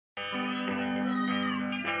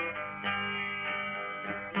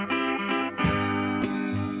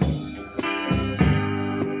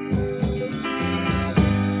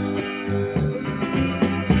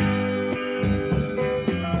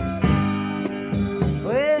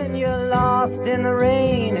lost in the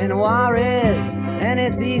rain in Juarez, and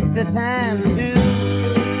it's Easter time too.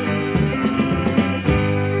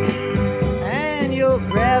 And your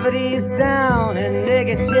gravity's down and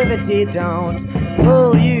negativity don't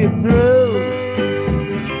pull you through.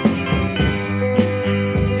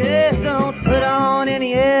 Just don't put on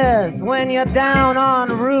any airs when you're down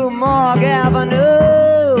on Rue Morgue Avenue.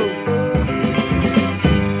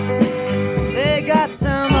 They got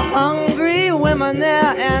some hungry women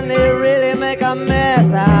there, and they really make a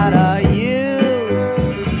mess out of you.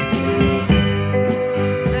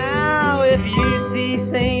 Now if you see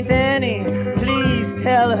St. Annie, please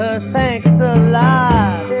tell her thanks a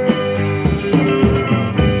lot.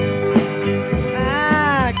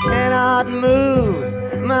 I cannot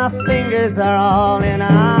move, my fingers are all in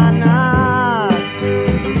a knot.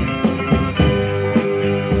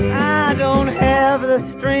 I don't have the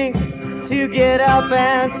strength to get up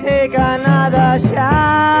and take another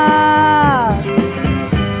shot.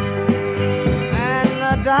 And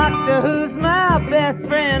the doctor, who's my best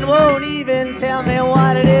friend, won't even tell me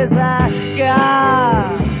what it is I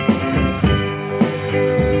got.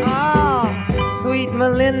 Oh, sweet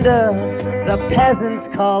Melinda, the peasants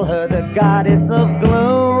call her the goddess of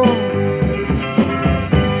gloom.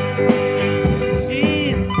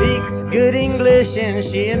 She speaks good English and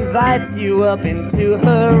she invites you up into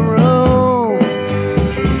her room.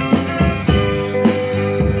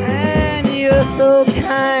 And you're so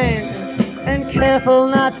kind and careful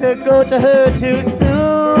not to go to her too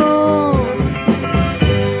soon.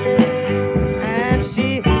 And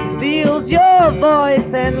she steals your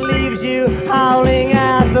voice and leaves you howling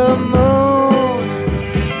at the moon.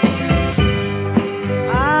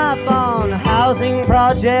 Up on Housing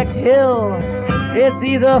Project Hill, it's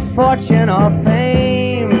either fortune or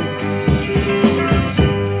fame.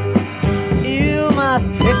 You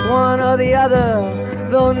must pick one or the other,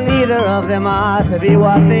 though neither of them are to be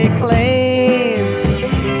what they claim.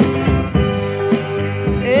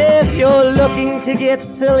 If you're looking to get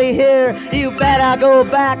silly here, you better go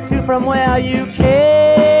back to from where you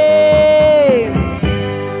came.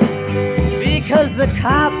 Because the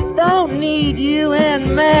cops don't need you,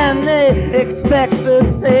 and man, they expect the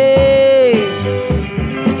same.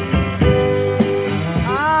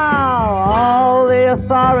 All the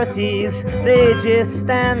authorities, they just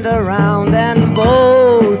stand around and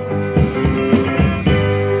boast.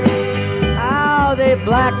 How they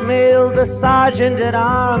blackmailed the sergeant at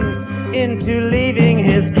arms into leaving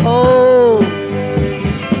his post.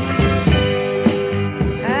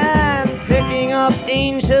 And picking up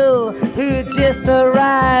Angel, who just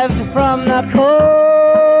arrived from the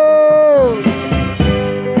coast.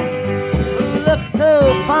 Who looked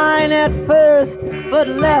so fine at first, but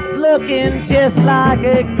left looking just like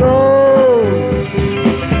a ghost.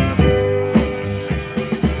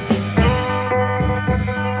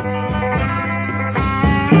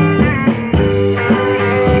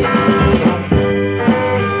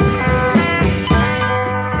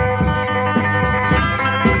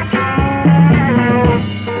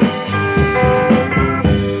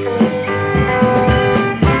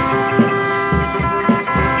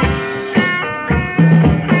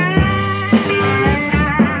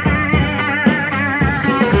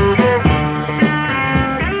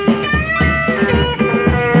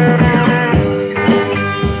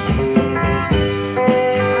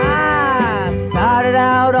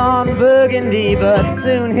 But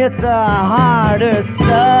soon hit the harder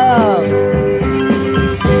stuff.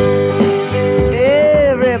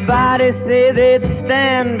 Everybody say they'd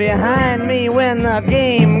stand behind me when the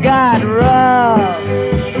game got rough.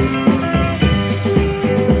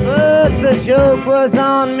 But the joke was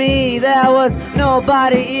on me, there was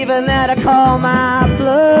nobody even there to call my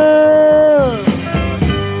bluff.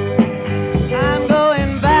 I'm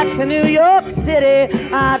going back to New York City,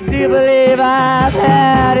 I do believe I've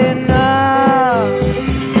had enough.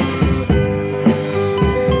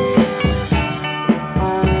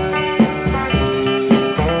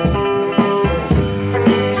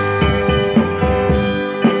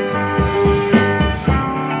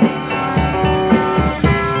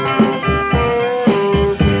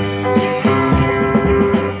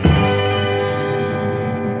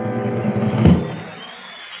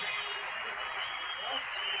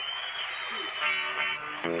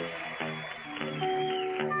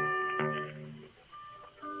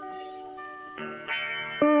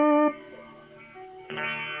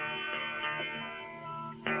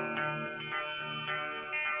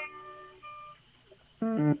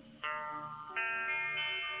 Mm-hmm.